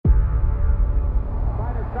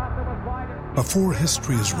Before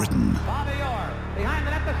history is written,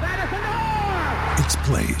 it's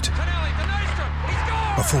played.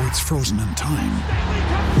 Before it's frozen in time,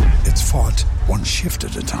 it's fought one shift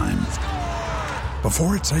at a time.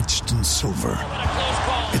 Before it's etched in silver,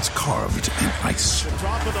 it's carved in ice.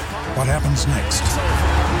 What happens next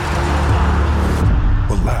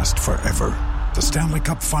will last forever. The Stanley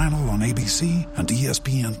Cup Final on ABC and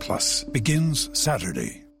ESPN Plus begins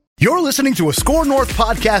Saturday. You're listening to a Score North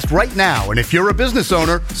podcast right now, and if you're a business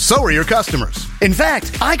owner, so are your customers. In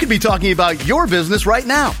fact, I could be talking about your business right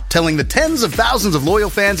now, telling the tens of thousands of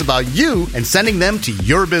loyal fans about you and sending them to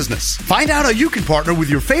your business. Find out how you can partner with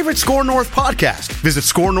your favorite Score North podcast. Visit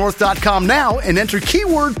scorenorth.com now and enter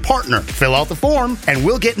keyword partner. Fill out the form, and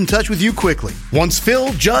we'll get in touch with you quickly. Once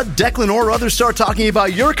Phil, Judd, Declan, or others start talking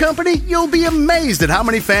about your company, you'll be amazed at how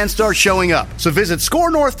many fans start showing up. So visit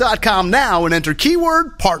scorenorth.com now and enter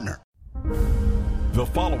keyword partner. The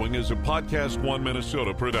following is a Podcast One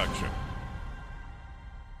Minnesota production.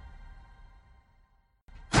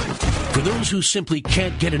 For those who simply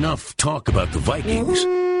can't get enough talk about the Vikings,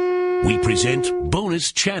 we present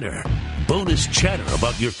Bonus Chatter. Bonus chatter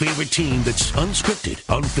about your favorite team that's unscripted,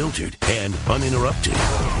 unfiltered, and uninterrupted.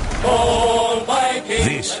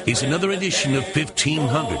 This is another edition of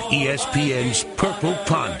 1500 ESPN's Purple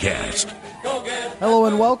Podcast. Hello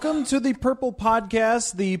and welcome to the Purple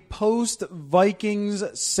Podcast, the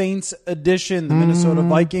post-Vikings Saints edition. The Minnesota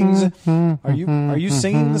Vikings. Are you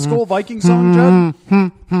singing the Skol Vikings song,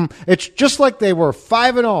 Judd? It's just like they were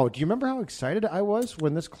 5-0. Do you remember how excited I was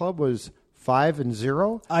when this club was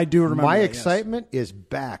 5-0? I do remember. My that, excitement is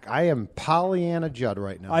back. I am Pollyanna Judd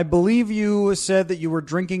right now. I believe you said that you were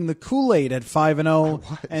drinking the Kool-Aid at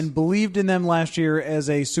 5-0 and believed in them last year as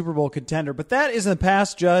a Super Bowl contender. But that is in the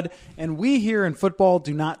past, Judd, and we here in football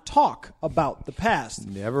do not talk about the past.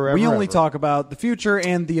 Never, ever, we only ever. talk about the future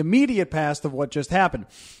and the immediate past of what just happened.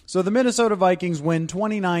 So the Minnesota Vikings win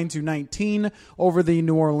 29-19 over the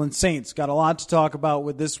New Orleans Saints. Got a lot to talk about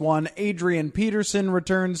with this one. Adrian Peterson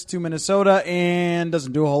returns to Minnesota and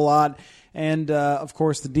doesn't do a whole lot. And, of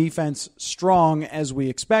course, the defense strong as we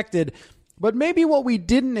expected. But maybe what we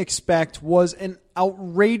didn't expect was an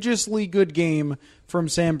outrageously good game from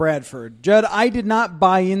Sam Bradford. Judd, I did not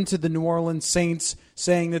buy into the New Orleans Saints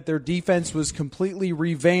saying that their defense was completely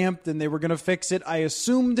revamped and they were going to fix it. I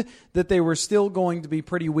assumed that they were still going to be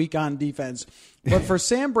pretty weak on defense. But for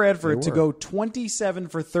Sam Bradford to go 27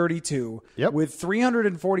 for 32 with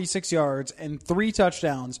 346 yards and 3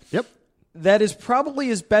 touchdowns, that is probably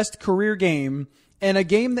his best career game. And a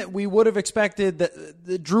game that we would have expected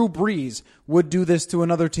that Drew Brees would do this to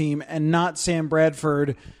another team and not Sam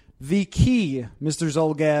Bradford. The key, Mr.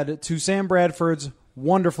 Zulgad, to Sam Bradford's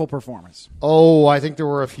wonderful performance. Oh, I think there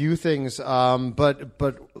were a few things.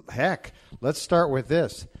 But heck, let's start with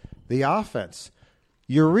this. The offense.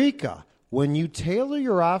 Eureka. When you tailor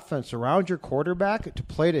your offense around your quarterback to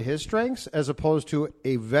play to his strengths as opposed to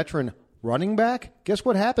a veteran running back, guess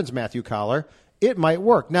what happens, Matthew Collar? It might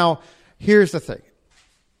work. Now, here's the thing.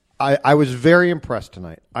 I was very impressed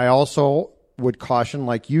tonight. I also would caution,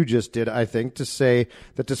 like you just did, I think, to say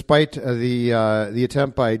that despite the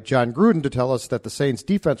attempt by John Gruden to tell us that the Saints'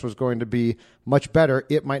 defense was going to be much better,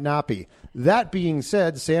 it might not be. That being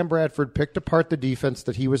said, Sam Bradford picked apart the defense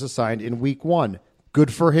that he was assigned in Week 1.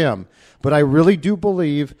 Good for him. But I really do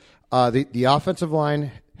believe the offensive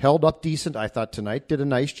line held up decent. I thought tonight did a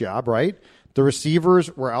nice job, right? The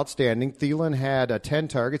receivers were outstanding. Thielen had 10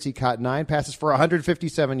 targets. He caught 9 passes for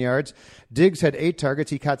 157 yards. Diggs had 8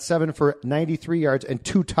 targets. He caught 7 for 93 yards and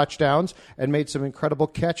 2 touchdowns and made some incredible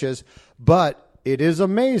catches. But it is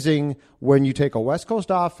amazing when you take a West Coast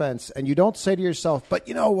offense and you don't say to yourself, but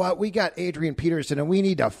you know what? We got Adrian Peterson and we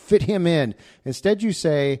need to fit him in. Instead, you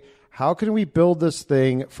say, how can we build this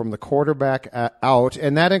thing from the quarterback out?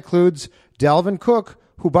 And that includes Dalvin Cook,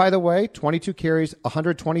 who, by the way, 22 carries,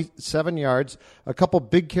 127 yards, a couple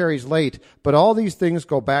big carries late. But all these things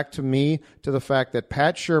go back to the fact that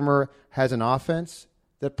Pat Shurmur has an offense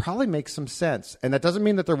that probably makes some sense. And that doesn't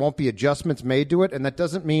mean that there won't be adjustments made to it. And that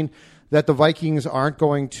doesn't mean that the Vikings aren't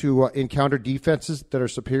going to encounter defenses that are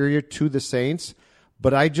superior to the Saints.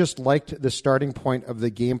 But I just liked the starting point of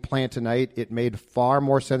the game plan tonight. It made far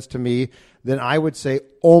more sense to me than I would say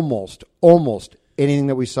almost anything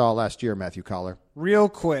that we saw last year, Matthew Collar. Real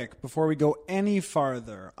quick, before we go any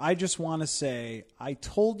farther, I just want to say I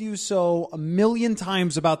told you so a million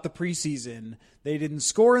times about the preseason. They didn't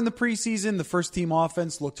score in the preseason. The first-team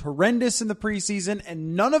offense looked horrendous in the preseason,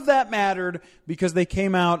 and none of that mattered because they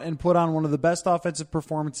came out and put on one of the best offensive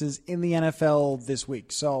performances in the NFL this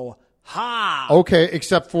week. So Ha! Okay,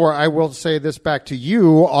 except for I will say this back to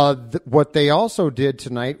you. What they also did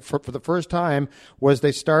tonight for the first time was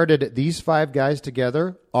they started these 5 guys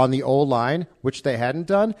together on the O-line, which they hadn't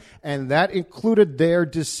done, and that included their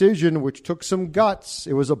decision, which took some guts.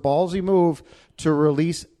 It was a ballsy move to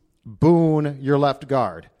release Boone, your left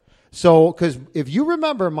guard. So, because if you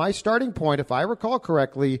remember, my starting point, if I recall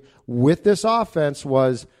correctly, with this offense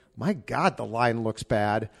was, my God, the line looks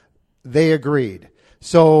bad. They agreed.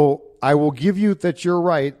 So I will give you that you're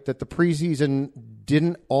right, that the preseason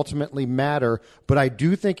didn't ultimately matter, but I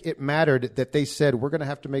do think it mattered that they said we're going to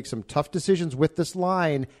have to make some tough decisions with this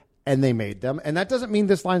line, and they made them. And that doesn't mean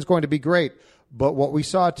this line's going to be great, but what we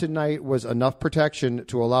saw tonight was enough protection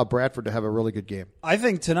to allow Bradford to have a really good game. I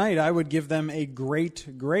think tonight I would give them a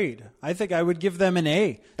great grade. I think I would give them an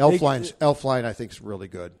A. Elfline, I think, is really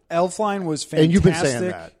good. Elfline was fantastic. And you've been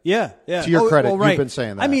saying that. Yeah. To your credit, you've been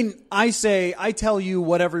saying that. I mean, I tell you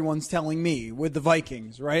what everyone's telling me with the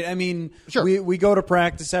Vikings, right? I mean, sure. we go to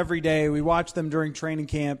practice every day. We watch them during training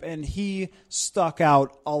camp, and he stuck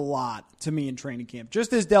out a lot to me in training camp,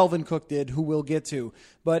 just as Delvin Cook did, who we'll get to.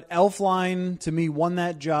 But Elfline, to me, won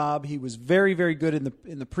that job. He was very, very good in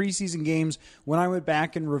the preseason games. When I went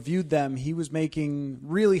back and reviewed them, he was making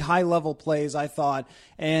really high-level plays, I thought.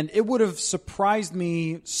 And it would have stunned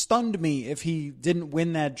me if he didn't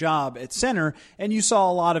win that job at center. And you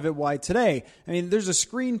saw a lot of it today. I mean, there's a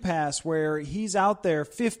screen pass where he's out there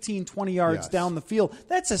 15, 20 yards down the field.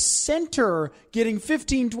 That's a center getting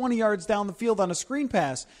 15, 20 yards down the field on a screen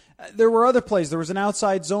pass. There were other plays. There was an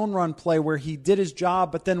outside zone run play where he did his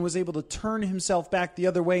job, but then was able to turn himself back the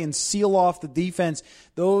other way and seal off the defense.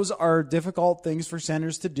 Those are difficult things for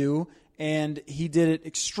centers to do, and he did it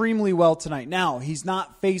extremely well tonight. Now, he's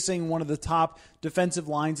not facing one of the top defensive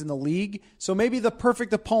lines in the league, so maybe the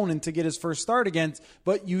perfect opponent to get his first start against,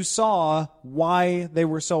 but you saw why they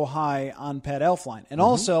were so high on Pat Elfline. And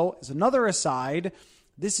also, as another aside,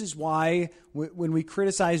 this is why when we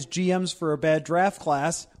criticize GMs for a bad draft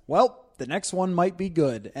class, well, the next one might be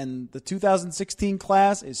good. And the 2016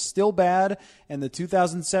 class is still bad, and the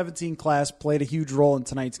 2017 class played a huge role in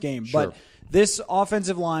tonight's game. Sure. But this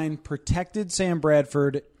offensive line protected Sam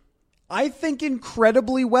Bradford, I think,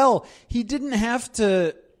 incredibly well. He didn't have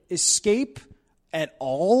to escape at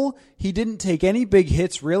all. He didn't take any big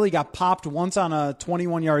hits, really. Got popped once on a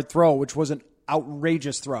 21-yard throw, which was an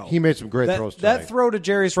outrageous throw. He made some great throws tonight. That throw to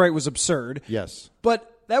Jarius Wright was absurd. Yes. But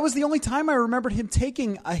that was the only time I remembered him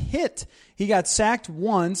taking a hit. He got sacked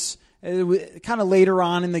once, kind of later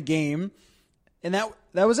on in the game, and that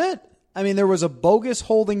was it. I mean, there was a bogus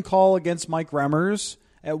holding call against Mike Remmers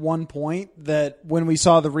at one point that when we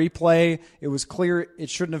saw the replay, it was clear it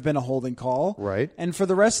shouldn't have been a holding call. Right. And for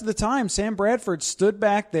the rest of the time, Sam Bradford stood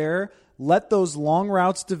back there, let those long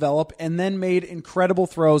routes develop, and then made incredible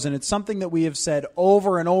throws. And it's something that we have said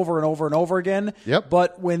over and over and over and over again. Yep.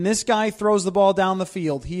 But when this guy throws the ball down the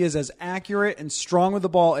field, he is as accurate and strong with the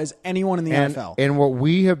ball as anyone in the NFL. And what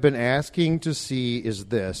we have been asking to see is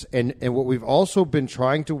this, and what we've also been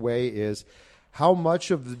trying to weigh is how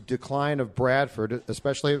much of the decline of Bradford,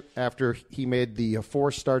 especially after he made the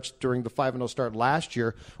 4 starts during the 5-0 start last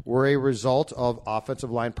year, were a result of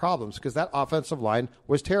offensive line problems, because that offensive line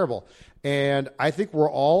was terrible. And I think we're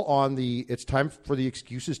all on it's time for the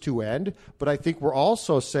excuses to end, but I think we're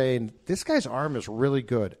also saying this guy's arm is really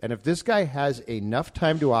good. And if this guy has enough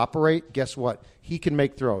time to operate, guess what? He can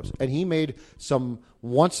make throws. And he made some,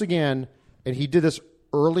 once again, and he did this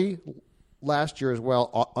early last year as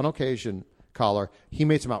well, on occasion, Collar, he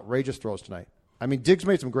made some outrageous throws tonight. I mean, Diggs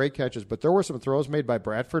made some great catches, but there were some throws made by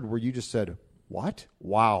Bradford where you just said, what?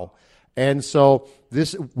 Wow. And so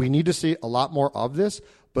we need to see a lot more of this.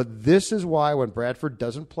 But this is why when Bradford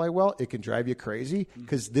doesn't play well, it can drive you crazy,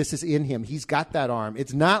 because this is in him. He's got that arm.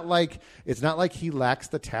 It's not like he lacks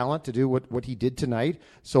the talent to do what he did tonight.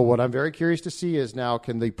 So what I'm very curious to see is now,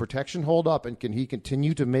 can the protection hold up, and can he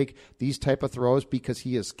continue to make these type of throws, because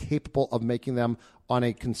he is capable of making them on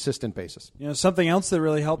a consistent basis. You know, something else that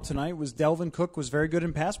really helped tonight was Delvin Cook was very good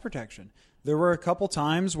in pass protection. There were a couple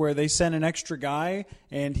times where they sent an extra guy,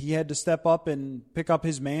 and he had to step up and pick up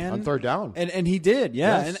his man. On third down. And he did,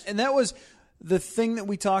 yeah. Yes. And that was the thing that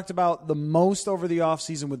we talked about the most over the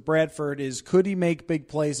offseason with Bradford is, could he make big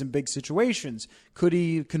plays in big situations? Could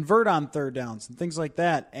he convert on third downs and things like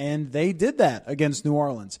that? And they did that against New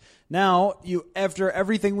Orleans. Now, after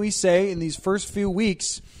everything we say in these first few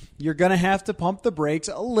weeks, you're going to have to pump the brakes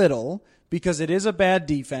a little, because it is a bad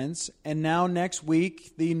defense. And now next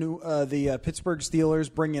week, the Pittsburgh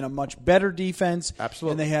Steelers bring in a much better defense.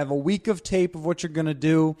 Absolutely. And they have a week of tape of what you're going to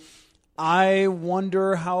do. I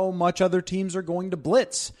wonder how much other teams are going to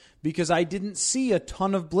blitz, because I didn't see a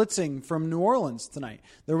ton of blitzing from New Orleans tonight.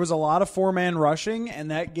 There was a lot of four-man rushing,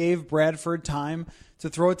 and that gave Bradford time to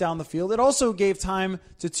throw it down the field. It also gave time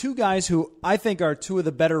to two guys who I think are two of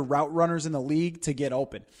the better route runners in the league to get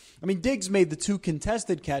open. I mean, Diggs made the two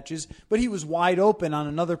contested catches, but he was wide open on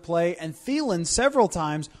another play, and Thielen several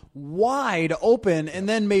times wide open and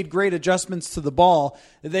then made great adjustments to the ball.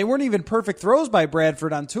 They weren't even perfect throws by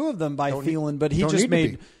Bradford on two of them by Thielen, but he just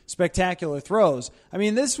made spectacular throws. I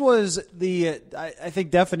mean, this was the, I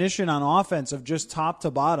think, definition on offense of just top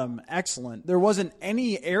to bottom excellent. There wasn't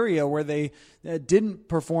any area where they didn't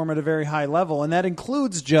perform at a very high level, and that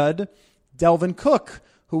includes, Judd, Delvin Cook,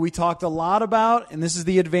 who we talked a lot about, and this is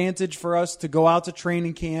the advantage for us to go out to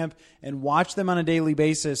training camp and watch them on a daily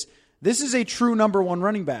basis. This is a true number one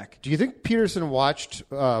running back. Do you think Peterson watched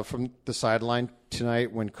from the sideline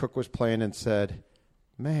tonight when Cook was playing and said,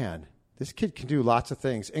 man, this kid can do lots of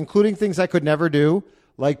things, including things I could never do,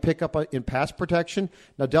 like pick up in pass protection?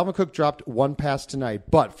 Now, Delvin Cook dropped one pass tonight,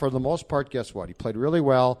 but for the most part, guess what? He played really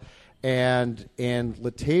well. And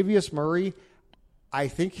Latavius Murray, I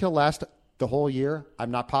think he'll last the whole year. I'm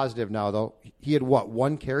not positive now, though. He had,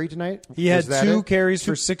 one carry tonight? He had two carries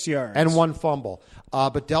for 6 yards. And one fumble.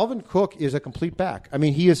 But Delvin Cook is a complete back. I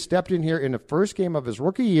mean, he has stepped in here in the first game of his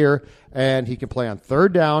rookie year, and he can play on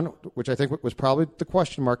third down, which I think was probably the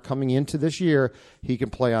question mark coming into this year. He can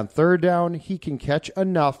play on third down. He can catch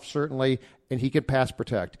enough, certainly, and he can pass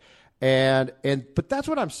protect. But that's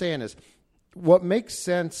what I'm saying is what makes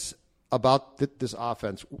sense about this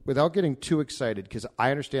offense, without getting too excited, because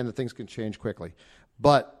I understand that things can change quickly.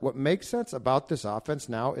 But what makes sense about this offense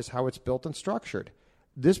now is how it's built and structured.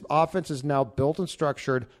 This offense is now built and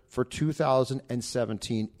structured for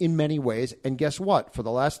 2017 in many ways. And guess what? For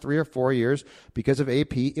the last 3 or 4 years, because of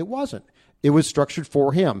AP, it wasn't. It was structured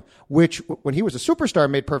for him, which when he was a superstar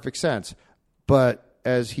made perfect sense. But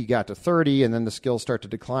as he got to 30 and then the skills start to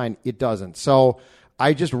decline, it doesn't. So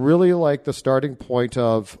I just really like the starting point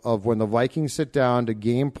of when the Vikings sit down to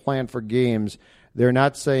game plan for games, they're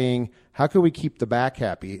not saying, how can we keep the back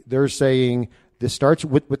happy? They're saying, this starts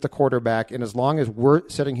with the quarterback, and as long as we're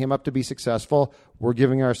setting him up to be successful, we're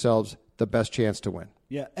giving ourselves the best chance to win.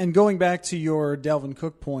 Yeah, and going back to your Delvin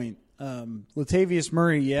Cook point, Latavius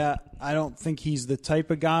Murray, I don't think he's the type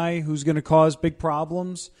of guy who's going to cause big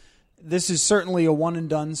problems. This is certainly a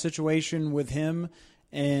one-and-done situation with him,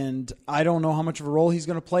 and I don't know how much of a role he's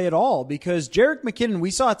going to play at all because Jerick McKinnon,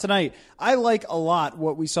 we saw it tonight. I like a lot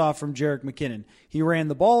what we saw from Jerick McKinnon. He ran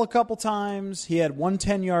the ball a couple times. He had one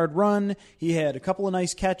 10-yard run. He had a couple of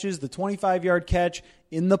nice catches, the 25-yard catch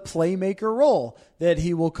in the playmaker role that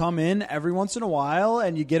he will come in every once in a while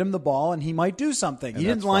and you get him the ball and he might do something. He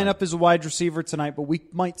didn't line up as a wide receiver tonight, but we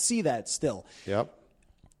might see that still. Yep.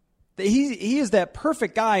 He is that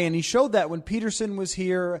perfect guy, and he showed that when Peterson was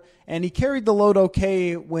here, and he carried the load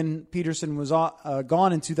okay when Peterson was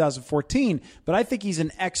gone in 2014. But I think he's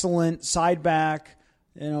an excellent side back,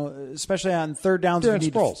 especially on third downs.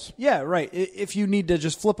 Yeah, right. If you need to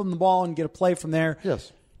just flip him the ball and get a play from there.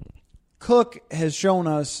 Yes. Cook has shown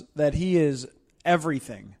us that he is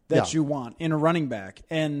everything that you want in a running back,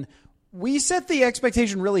 and we set the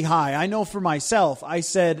expectation really high. I know for myself, I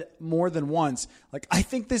said more than once, I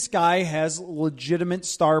think this guy has legitimate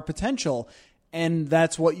star potential, and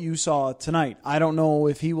that's what you saw tonight. I don't know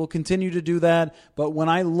if he will continue to do that, but when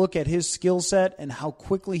I look at his skill set and how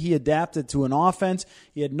quickly he adapted to an offense,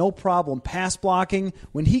 he had no problem pass blocking.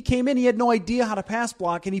 When he came in, he had no idea how to pass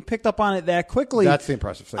block, and he picked up on it that quickly. That's the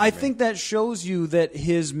impressive thing. I think that shows you that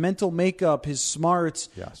his mental makeup, his smarts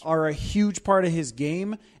are a huge part of his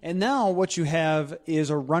game. And now what you have is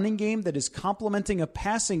a running game that is complementing a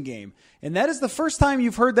passing game. And that is the first time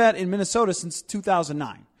you've heard that in Minnesota since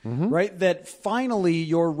 2009. Right? That finally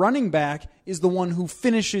your running back is the one who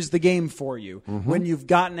finishes the game for you when you've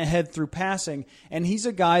gotten ahead through passing. And he's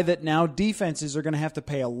a guy that now defenses are going to have to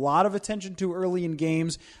pay a lot of attention to early in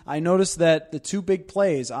games. I noticed that the two big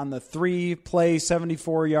plays on the 3-play,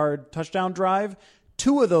 74-yard touchdown drive,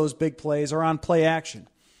 2 of those big plays are on play action.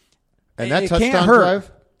 And that touchdown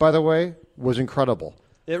drive, by the way, was incredible.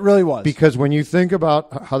 It really was. Because when you think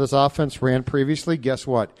about how this offense ran previously, guess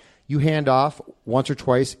what? You hand off once or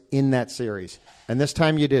twice in that series. And this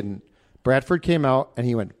time you didn't. Bradford came out and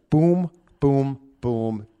he went boom, boom,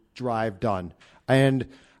 boom, drive done. And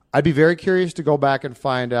I'd be very curious to go back and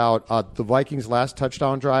find out the Vikings' last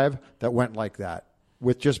touchdown drive that went like that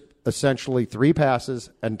with just essentially 3 passes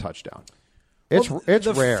and touchdown. It's rare.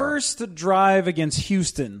 The first drive against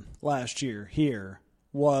Houston last year here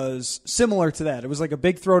was similar to that. It was like a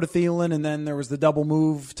big throw to Thielen, and then there was the double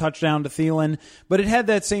move touchdown to Thielen. But it had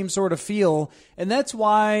that same sort of feel, and that's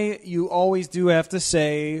why you always do have to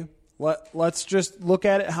say, let's just look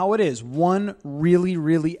at it how it is. One really,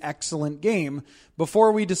 really excellent game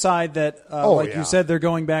before we decide that, you said, they're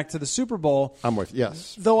going back to the Super Bowl. I'm with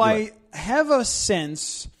yes. Though I have a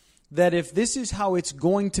sense that if this is how it's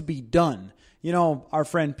going to be done, our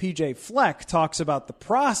friend PJ Fleck talks about the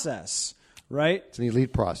process. Right? It's an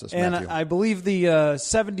elite process, and Matthew. I believe the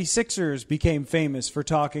 76ers became famous for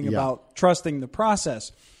talking about trusting the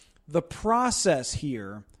process. The process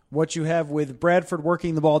here, what you have with Bradford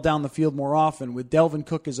working the ball down the field more often, with Delvin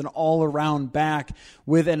Cook as an all-around back,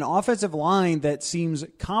 with an offensive line that seems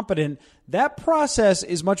competent, that process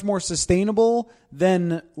is much more sustainable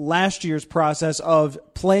than last year's process of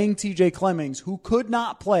playing TJ Clemmings, who could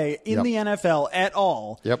not play in the NFL at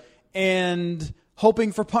all. Yep. And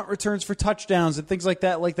hoping for punt returns for touchdowns and things like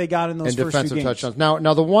that, like they got in those first defensive few games. Touchdowns.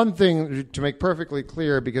 Now, the one thing to make perfectly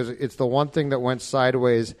clear, because it's the one thing that went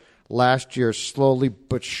sideways last year, slowly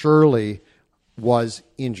but surely, was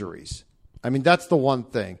injuries. I mean, that's the one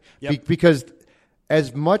thing. Yep. Because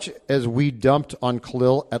as much as we dumped on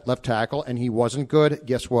Khalil at left tackle and he wasn't good,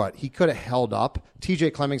 guess what? He could have held up.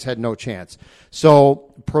 TJ Clemmings had no chance.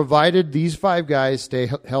 So provided these 5 guys stay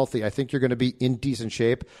healthy, I think you're going to be in decent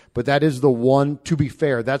shape. But that is the one, to be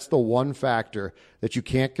fair, that's the one factor that you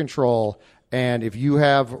can't control. And if you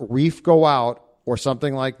have Reef go out or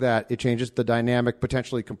something like that, it changes the dynamic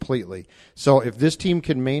potentially completely. So if this team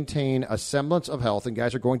can maintain a semblance of health, and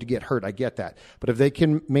guys are going to get hurt, I get that. But if they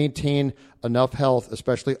can maintain enough health,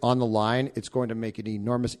 especially on the line, it's going to make an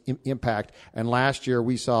enormous impact. And last year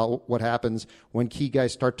we saw what happens when key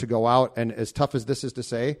guys start to go out. And as tough as this is to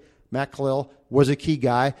say, Matt Khalil was a key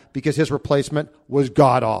guy because his replacement was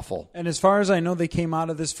god-awful. And as far as I know, they came out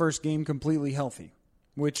of this first game completely healthy,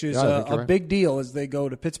 which is a big deal as they go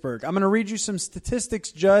to Pittsburgh. I'm going to read you some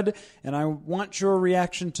statistics, Judd, and I want your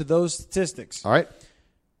reaction to those statistics. All right.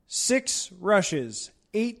 6 rushes,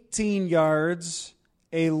 18 yards,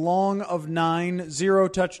 a long of 9, 0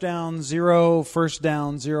 touchdowns, 0 first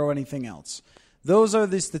down, 0 anything else. Those are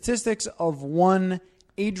the statistics of one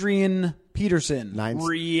Adrian Peterson.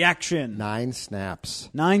 Reaction. 9 snaps.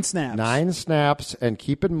 9 snaps. 9 snaps, and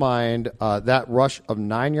keep in mind that rush of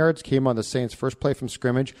 9 yards came on the Saints' first play from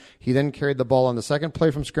scrimmage. He then carried the ball on the second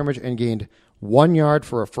play from scrimmage and gained 1 yard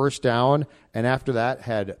for a first down, and after that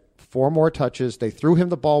had 4 more touches. They threw him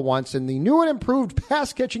the ball once, and the new and improved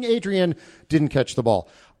pass-catching Adrian didn't catch the ball.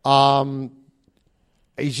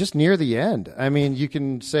 He's just near the end. I mean, you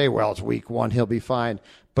can say, well, it's week 1, he'll be fine.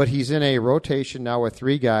 But he's in a rotation now with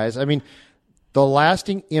 3 guys. I mean, the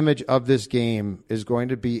lasting image of this game is going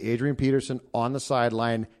to be Adrian Peterson on the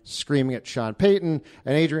sideline screaming at Sean Payton.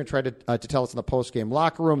 And Adrian tried to tell us in the post-game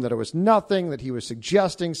locker room that it was nothing, that he was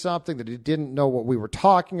suggesting something, that he didn't know what we were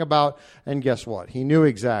talking about. And guess what? He knew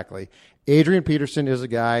exactly. Adrian Peterson is a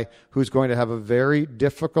guy who's going to have a very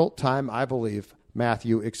difficult time, I believe,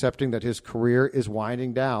 Matthew, accepting that his career is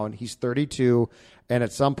winding down. He's 32, and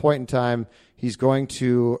at some point in time, he's going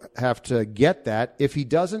to have to get that. If he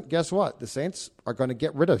doesn't, guess what? The Saints are going to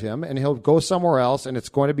get rid of him, and he'll go somewhere else, and it's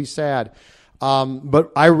going to be sad.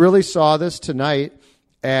 But I really saw this tonight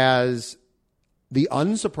as the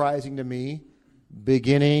unsurprising to me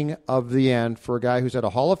beginning of the end for a guy who's had a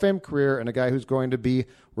Hall of Fame career and a guy who's going to be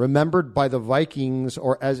remembered by the Vikings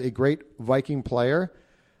or as a great Viking player.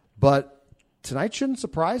 But tonight shouldn't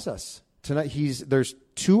surprise us. Tonight there's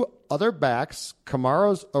 2 other backs.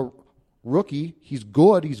 Kamara's a rookie. He's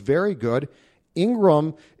good. He's very good.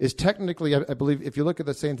 Ingram is technically, I believe, if you look at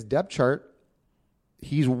the Saints depth chart,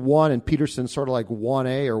 he's 1 and Peterson's sort of like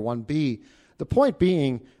 1A or 1B. The point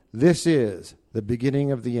being, this is the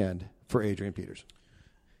beginning of the end for Adrian Peterson.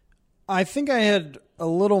 I think I had a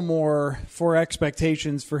little more for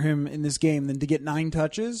expectations for him in this game than to get 9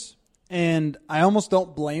 touches. And I almost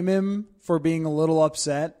don't blame him for being a little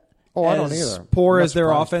upset. Oh, I don't either. Poor as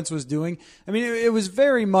their offense was doing. I mean, it was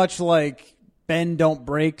very much like bend, don't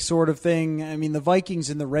break sort of thing. I mean, the Vikings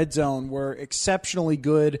in the red zone were exceptionally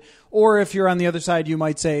good. Or if you're on the other side, you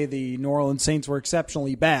might say the New Orleans Saints were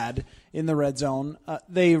exceptionally bad in the red zone.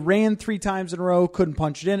 They ran 3 times in a row, couldn't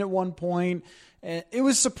punch it in at one point. It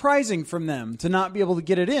was surprising from them to not be able to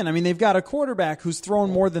get it in. I mean, they've got a quarterback who's thrown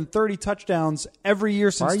more than 30 touchdowns every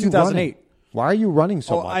year since 2008. Why are you running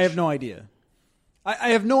so much? I have no idea. I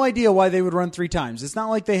have no idea why they would run 3 times. It's not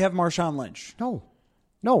like they have Marshawn Lynch.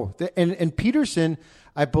 No. And Peterson,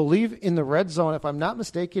 I believe in the red zone, if I'm not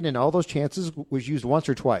mistaken, in all those chances was used once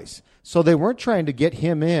or twice. So they weren't trying to get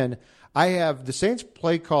him in. I have the Saints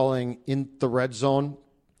play calling in the red zone.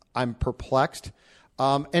 I'm perplexed.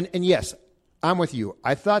 And yes, I'm with you.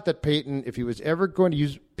 I thought that Peyton, if he was ever going to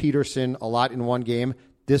use Peterson a lot in one game,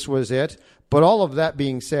 this was it. But all of that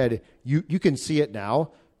being said, you can see it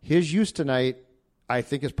now. His use tonight, I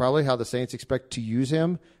think, is probably how the Saints expect to use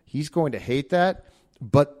him. He's going to hate that,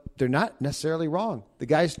 but they're not necessarily wrong. The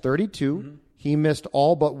guy's 32. Mm-hmm. He missed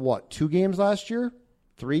all but, 2 games last year?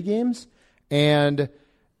 3 games? And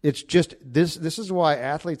it's just this is why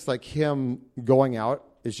athletes like him going out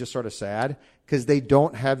is just sort of sad, because they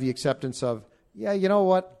don't have the acceptance of, yeah, you know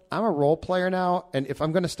what? I'm a role player now, and if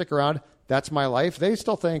I'm going to stick around, that's my life. They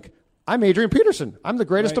still think, I'm Adrian Peterson. I'm the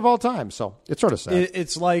greatest of all time. So it's sort of sad.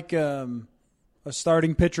 It's like a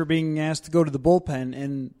starting pitcher being asked to go to the bullpen,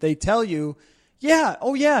 and they tell you, yeah,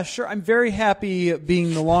 oh yeah, sure, I'm very happy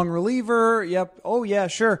being the long reliever. Yep, oh yeah,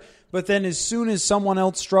 sure. But then as soon as someone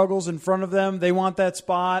else struggles in front of them, they want that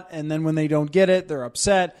spot, and then when they don't get it, they're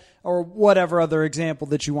upset, or whatever other example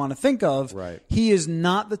that you want to think of. Right. He is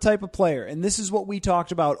not the type of player, and this is what we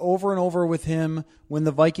talked about over and over with him when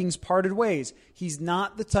the Vikings parted ways. He's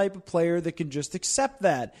not the type of player that can just accept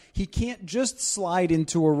that. He can't just slide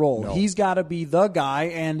into a role. No. He's got to be the guy,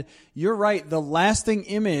 and you're right, the lasting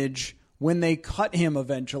image when they cut him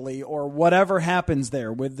eventually, or whatever happens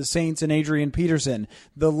there with the Saints and Adrian Peterson,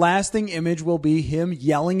 the lasting image will be him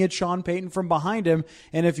yelling at Sean Payton from behind him.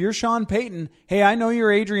 And if you're Sean Payton, hey, I know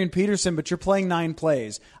you're Adrian Peterson, but you're playing 9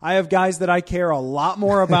 plays. I have guys that I care a lot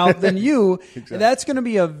more about than you. Exactly. That's going to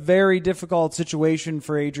be a very difficult situation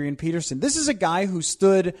for Adrian Peterson. This is a guy who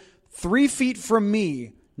stood 3 feet from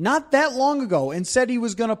me not that long ago and said he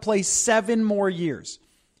was going to play 7 more years.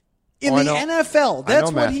 In the NFL,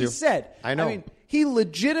 that's what he said. I know. I mean, he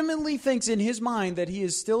legitimately thinks in his mind that he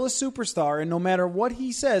is still a superstar, and no matter what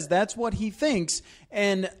he says, that's what he thinks.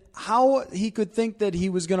 And how he could think that he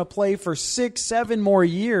was going to play for 6, 7 more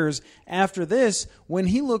years after this, when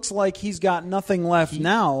he looks like he's got nothing left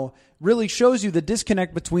now, really shows you the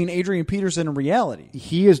disconnect between Adrian Peterson and reality.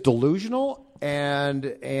 He is delusional,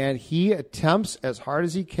 and he attempts as hard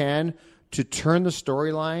as he can to turn the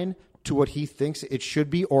storyline to what he thinks it should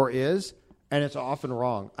be or is, and it's often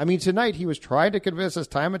wrong. I mean, tonight he was trying to convince us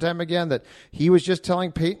time and time again that he was just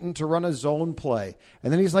telling Peyton to run a zone play.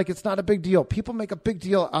 And then he's like, it's not a big deal. People make a big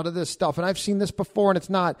deal out of this stuff, and I've seen this before, and it's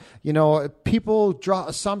not. You know, people draw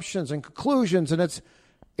assumptions and conclusions, and it's,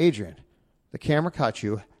 Adrian, the camera caught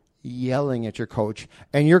you yelling at your coach,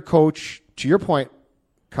 and your coach, to your point,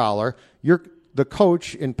 Collar, the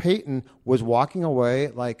coach in Peyton was walking away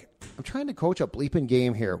like, I'm trying to coach a bleeping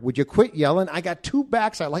game here. Would you quit yelling? I got 2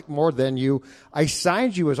 backs I like more than you. I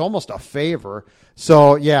signed you as almost a favor.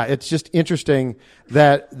 So, yeah, it's just interesting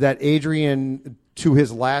that Adrian, to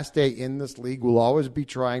his last day in this league, will always be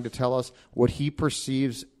trying to tell us what he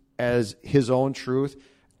perceives as his own truth,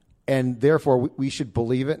 and therefore we should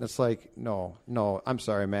believe it. And it's like, no, I'm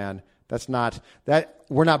sorry, man. That's not that.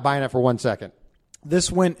 We're not buying it for 1 second.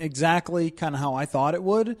 This went exactly kind of how I thought it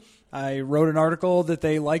would. I wrote an article that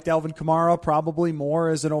they liked Alvin Kamara probably more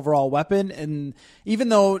as an overall weapon. And even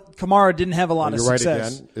though Kamara didn't have a lot of success. You're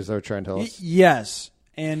right again? Is that what you're trying to tell us? Yes.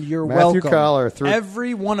 And you're Matthew welcome. Collar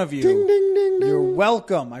Every one of you. Ding, ding, ding, ding. You're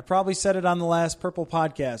welcome. I probably said it on the last Purple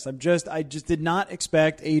podcast. I just did not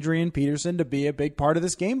expect Adrian Peterson to be a big part of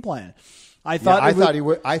this game plan. I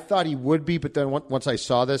thought he would be, but then once I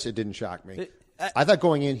saw this, it didn't shock me. I thought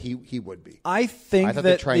going in he would be. I thought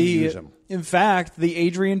they'd try and use him. In fact, the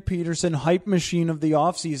Adrian Peterson hype machine of the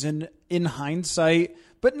offseason, in hindsight,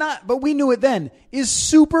 but we knew it then, is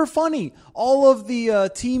super funny. All of the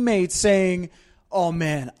teammates saying, oh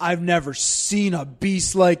man, I've never seen a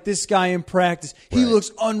beast like this guy in practice. He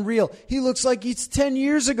looks unreal. He looks like it's 10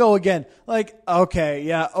 years ago again. Like, okay,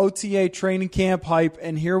 yeah, OTA training camp hype,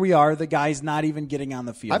 and here we are. The guy's not even getting on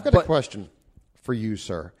the field. I've got a question for you,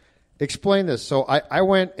 sir. Explain this. So I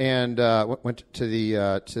went and went to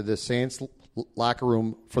the Saints locker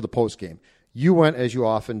room for the post game. You went, as you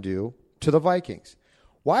often do, to the Vikings.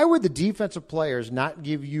 Why would the defensive players not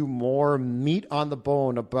give you more meat on the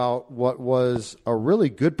bone about what was a really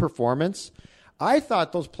good performance? I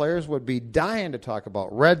thought those players would be dying to talk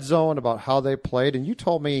about red zone, about how they played, and you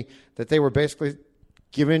told me that they were basically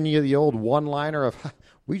giving you the old one-liner of,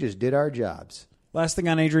 we just did our jobs. Last thing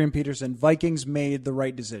on Adrian Peterson, Vikings made the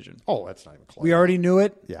right decision. Oh, that's not even close. We already knew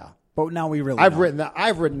it. Yeah. But now we really I've know.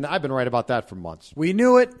 I've been right about that for months. We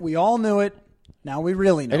knew it. We all knew it. Now we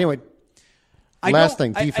really know. Anyway, last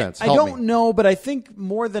thing, defense. I don't know, but I think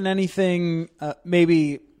more than anything,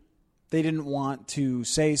 maybe they didn't want to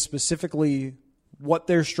say specifically what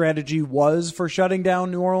their strategy was for shutting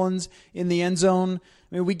down New Orleans in the end zone.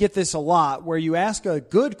 I mean, we get this a lot where you ask a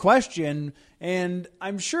good question, and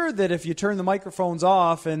I'm sure that if you turn the microphones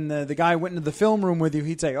off and the guy went into the film room with you,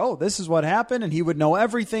 he'd say, oh, this is what happened, and he would know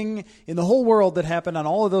everything in the whole world that happened on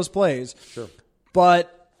all of those plays. Sure.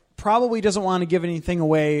 But probably doesn't want to give anything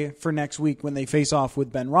away for next week when they face off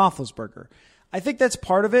with Ben Roethlisberger. I think that's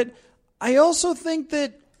part of it. I also think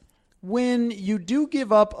that when you do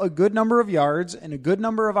give up a good number of yards and a good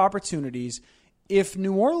number of opportunities, if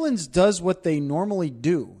New Orleans does what they normally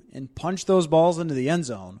do and punch those balls into the end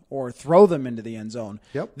zone or throw them into the end zone,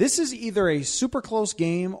 this is either a super close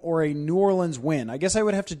game or a New Orleans win. I guess I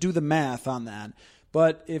would have to do the math on that.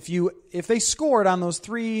 But if they scored on those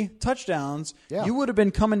 3 touchdowns, you would have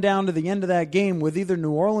been coming down to the end of that game with either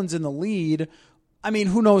New Orleans in the lead. I mean,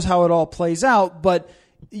 who knows how it all plays out, but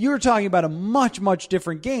you're talking about a much, much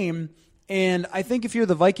different game. And I think if you're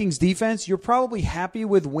the Vikings defense, you're probably happy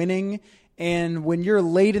with winning. And when you're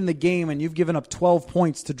late in the game and you've given up 12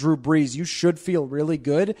 points to Drew Brees, you should feel really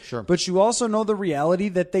good. Sure. But you also know the reality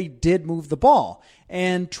that they did move the ball.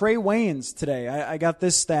 And Trey Waynes today, I got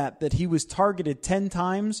this stat that he was targeted 10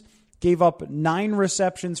 times, gave up 9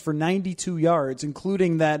 receptions for 92 yards,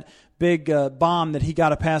 including that big bomb that he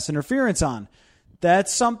got a pass interference on.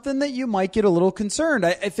 That's something that you might get a little concerned.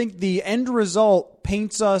 I think the end result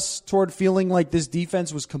paints us toward feeling like this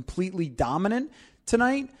defense was completely dominant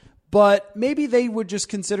tonight, but maybe they would just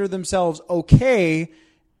consider themselves okay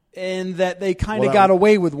and that they kind of got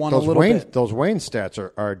away with one a little bit. Those Wayne stats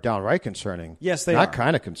are downright concerning. Yes, they are. Not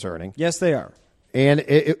kind of concerning. Yes, they are. And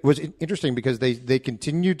it was interesting because they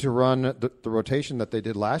continued to run the rotation that they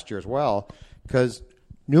did last year as well, because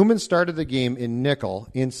Newman started the game in nickel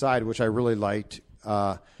inside, which I really liked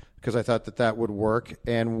because I thought that would work.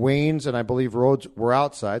 And Waynes and I believe Rhodes were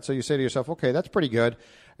outside. So you say to yourself, okay, that's pretty good.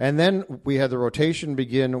 And then we had the rotation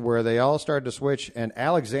begin where they all started to switch, and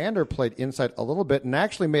Alexander played inside a little bit and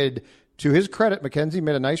actually made, to his credit, McKenzie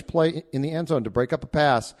made a nice play in the end zone to break up a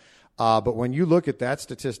pass. But when you look at that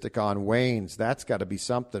statistic on Waynes, that's got to be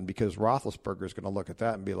something, because Roethlisberger is going to look at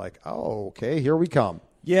that and be like, oh, okay, here we come.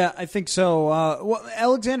 Yeah, I think so. Well,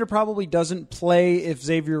 Alexander probably doesn't play if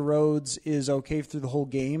Xavier Rhodes is okay through the whole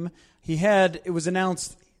game. It was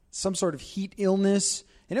announced some sort of heat illness,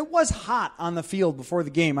 and it was hot on the field before the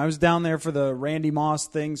game. I was down there for the Randy Moss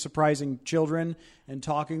thing, surprising children and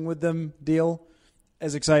talking with them deal,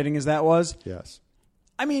 as exciting as that was. Yes.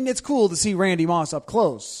 I mean, it's cool to see Randy Moss up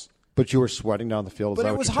close. But you were sweating down the field. But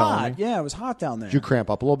it was hot. Yeah, it was hot down there. Did you cramp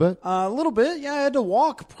up a little bit? A little bit. Yeah, I had to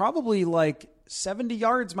walk probably like 70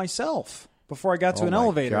 yards myself before I got to an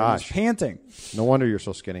elevator. I was panting. No wonder you're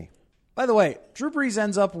so skinny. By the way, Drew Brees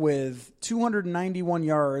ends up with 291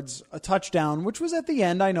 yards, a touchdown, which was at the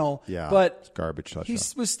end, I know. Yeah, but garbage touchdown.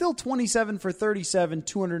 He was still 27 for 37,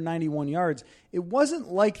 291 yards. It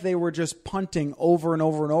wasn't like they were just punting over and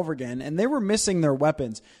over and over again, and they were missing their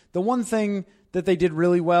weapons. The one thing that they did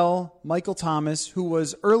really well, Michael Thomas, who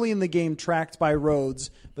was early in the game tracked by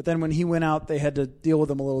Rhodes, but then when he went out, they had to deal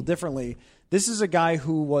with him a little differently. This is a guy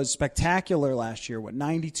who was spectacular last year,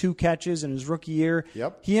 92 catches in his rookie year.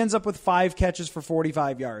 Yep. He ends up with 5 catches for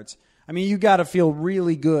 45 yards. I mean, you got to feel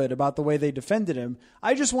really good about the way they defended him.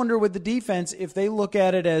 I just wonder with the defense if they look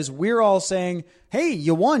at it as we're all saying, hey,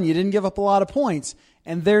 you won, you didn't give up a lot of points.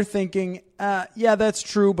 And they're thinking, yeah, that's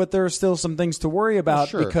true, but there are still some things to worry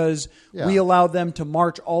about because we allowed them to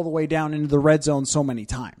march all the way down into the red zone so many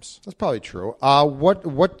times. That's probably true.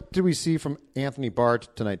 What did we see from Anthony Barr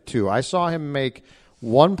tonight, too? I saw him make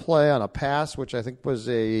one play on a pass, which I think was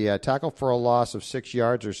a tackle for a loss of 6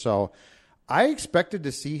 yards or so. I expected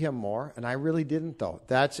to see him more, and I really didn't, though.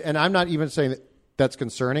 And I'm not even saying that's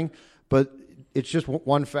concerning, but it's just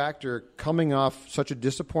one factor. Coming off such a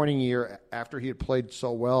disappointing year after he had played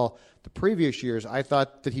so well the previous years, I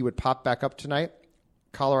thought that he would pop back up tonight.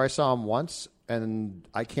 Collar, I saw him once, and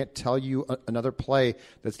I can't tell you another play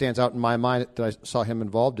that stands out in my mind that I saw him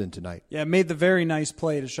involved in tonight. Yeah, made the very nice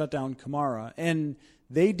play to shut down Kamara, and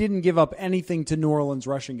they didn't give up anything to New Orleans'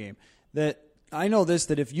 rushing game. I know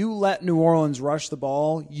that if you let New Orleans rush the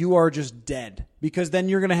ball, you are just dead, because then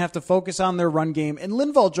you're going to have to focus on their run game. And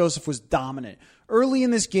Linval Joseph was dominant. Early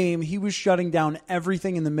in this game, he was shutting down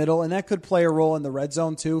everything in the middle, and that could play a role in the red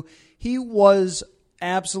zone too. He was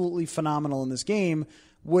absolutely phenomenal in this game,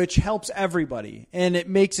 which helps everybody. And it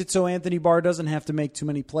makes it so Anthony Barr doesn't have to make too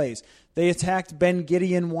many plays. They attacked Ben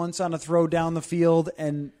Gideon once on a throw down the field,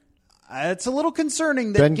 and it's a little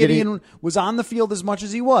concerning that Gideon was on the field as much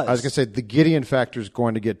as he was. I was going to say the Gideon factor is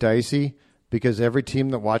going to get dicey because every team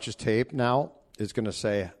that watches tape now is going to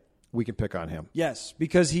say, we can pick on him. Yes,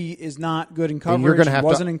 because he is not good in And coverage. you're gonna have he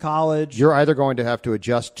wasn't in college. You're either going to have to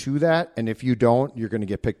adjust to that, and if you don't, you're going to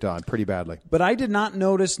get picked on pretty badly. But I did not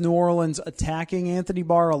notice New Orleans attacking Anthony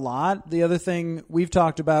Barr a lot. The other thing we've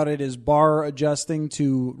talked about it is Barr adjusting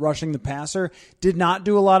to rushing the passer. Did not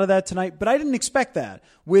do a lot of that tonight, but I didn't expect that.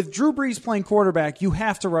 With Drew Brees playing quarterback, you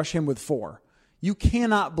have to rush him with 4. You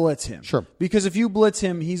cannot blitz him. Sure. Because if you blitz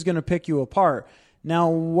him, he's going to pick you apart. Now,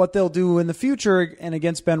 what they'll do in the future and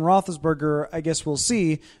against Ben Roethlisberger, I guess we'll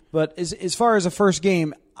see. But as far as a first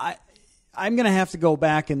game, I'm going to have to go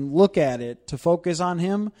back and look at it to focus on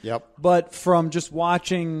him. Yep. But from just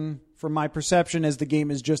watching, from my perception as the game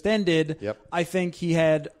has just ended, Yep. I think he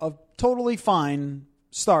had a totally fine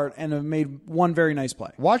start and made one very nice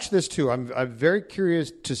play. Watch this, too. I'm very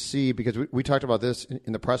curious to see, because we talked about this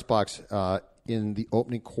in the press box in the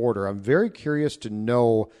opening quarter. I'm very curious to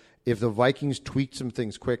know if the Vikings tweaked some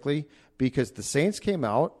things quickly, because the Saints came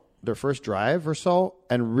out their first drive or so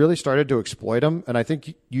and really started to exploit them. And I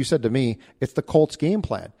think you said to me, it's the Colts game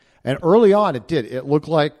plan. And early on it did. It looked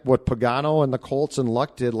like what Pagano and the Colts and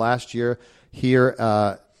Luck did last year here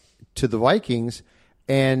to the Vikings.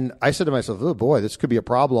 And I said to myself, oh boy, this could be a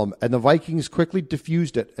problem. And the Vikings quickly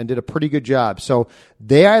diffused it and did a pretty good job. So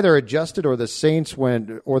they either adjusted or the Saints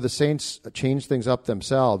changed things up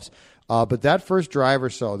themselves. But that first drive or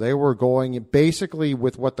so, they were going basically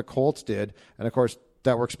with what the Colts did. And, of course,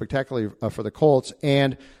 that worked spectacularly for the Colts.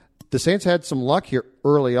 And the Saints had some luck here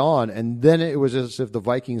early on, and then it was as if the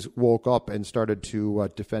Vikings woke up and started to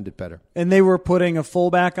defend it better. And they were putting a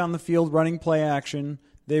fullback on the field running play action.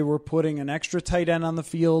 They were putting an extra tight end on the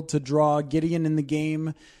field to draw Gideon in the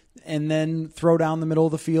game and then throw down the middle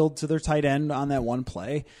of the field to their tight end on that one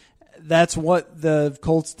play. That's what the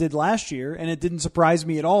Colts did last year, and it didn't surprise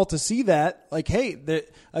me at all to see that. Like, hey, the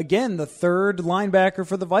third linebacker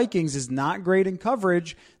for the Vikings is not great in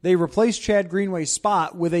coverage. They replaced Chad Greenway's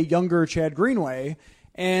spot with a younger Chad Greenway,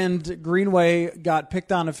 and Greenway got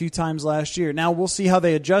picked on a few times last year. Now we'll see how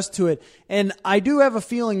they adjust to it. And I do have a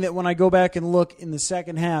feeling that when I go back and look in the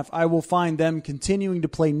second half, I will find them continuing to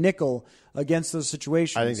play nickel against those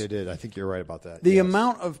situations. I think they did. I think you're right about that. The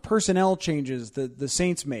amount of personnel changes that the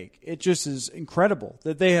Saints make, it just is incredible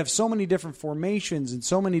that they have so many different formations and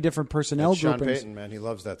so many different personnel Sean groupings. Payton, man, he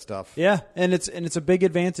loves that stuff. Yeah, and it's a big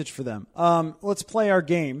advantage for them. Let's play our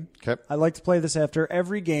game. Okay. I like to play this after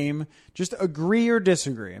every game. Just agree or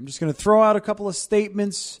disagree. I'm just going to throw out a couple of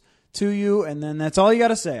statements to you, and then that's all you got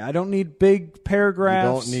to say. I don't need big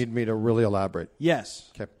paragraphs. You don't need me to really elaborate. Yes.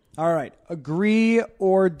 Okay. All right. Agree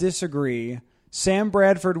or disagree. Sam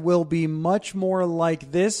Bradford will be much more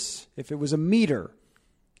like this if it was a meter.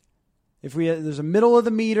 There's a middle of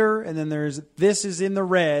the meter, and then this is in the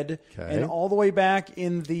red, Okay. and all the way back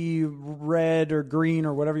in the red or green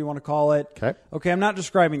or whatever you want to call it. Okay. Okay, I'm not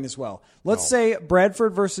describing this well. Let's say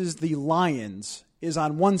Bradford versus the Lions is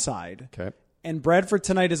on one side, Okay. and Bradford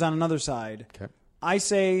tonight is on another side. Okay. I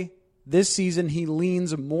say this season he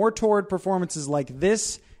leans more toward performances like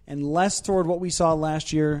this and less toward what we saw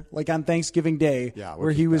last year, like on Thanksgiving Day, Yeah, we'll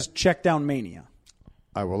where he keep was that. check down mania.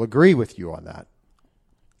 I will agree with you on that.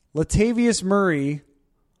 Latavius Murray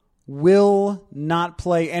will not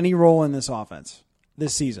play any role in this offense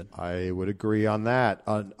this season. I would agree on that,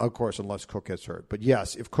 of course, unless Cook gets hurt. But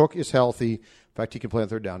yes, if Cook is healthy, in fact, he can play on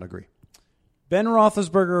third down, agree. Ben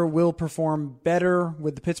Roethlisberger will perform better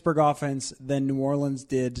with the Pittsburgh offense than New Orleans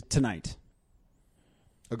did tonight.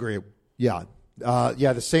 Agree. Yeah.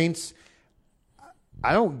 The Saints,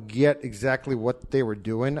 I don't get exactly what they were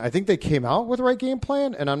doing. I think they came out with the right game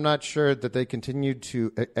plan, and I'm not sure that they continued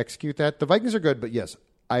to execute that. The Vikings are good, but yes,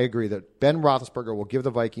 I agree that Ben Roethlisberger will give the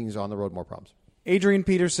Vikings on the road more problems. Adrian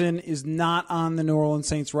Peterson is not on the New Orleans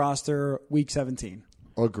Saints roster Week 17.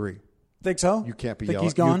 Agree. Think so? You can't be Think yelling.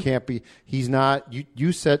 he's gone? You can't be. He's not.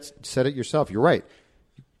 You said it yourself. You're right.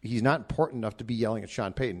 He's not important enough to be yelling at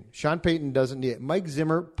Sean Payton. Sean Payton doesn't need it. Mike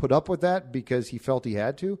Zimmer put up with that because he felt he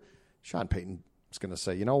had to. Sean Payton is going to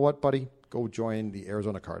say, you know what, buddy? Go join the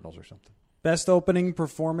Arizona Cardinals or something. Best opening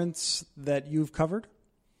performance that you've covered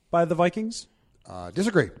by the Vikings?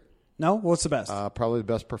 Disagree. No? What's the best? Probably the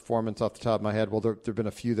best performance off the top of my head. Well, there have been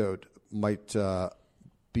a few that might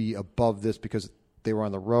be above this because they were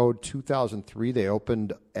on the road. 2003, they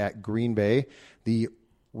opened at Green Bay. The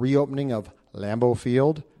reopening of Lambeau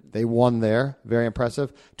Field, they won there. Very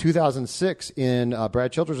impressive. 2006, in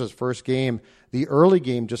Brad Childress' first game, the early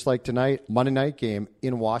game, just like tonight, Monday night game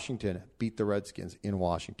in Washington, beat the Redskins in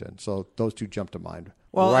Washington. So those two jump to mind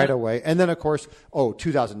right away. And then, of course,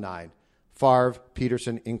 2009, Favre,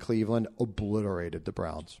 Peterson in Cleveland obliterated the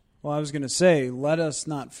Browns. Well, I was going to say, let us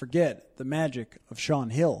not forget the magic of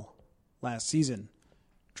Sean Hill last season.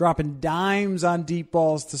 dropping dimes on deep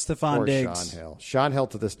balls to Stephon Poor Diggs. Sean Hill. Sean Hill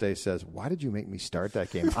to this day says, why did you make me start that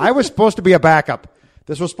game? I was supposed to be a backup.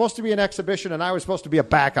 This was supposed to be an exhibition, and I was supposed to be a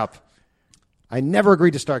backup. I never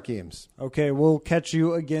agreed to start games. Okay, we'll catch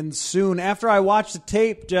you again soon. After I watch the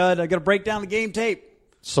tape, Judd, I got to break down the game tape.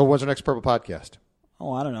 So when's our next Purple Podcast?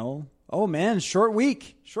 Oh, I don't know. Oh, man, short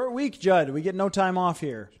week. Short week, Judd. We get no time off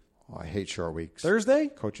here. Oh, I hate short weeks. Thursday?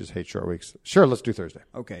 Coaches hate short weeks. Sure, let's do Thursday.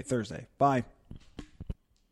 Okay, Thursday. Bye.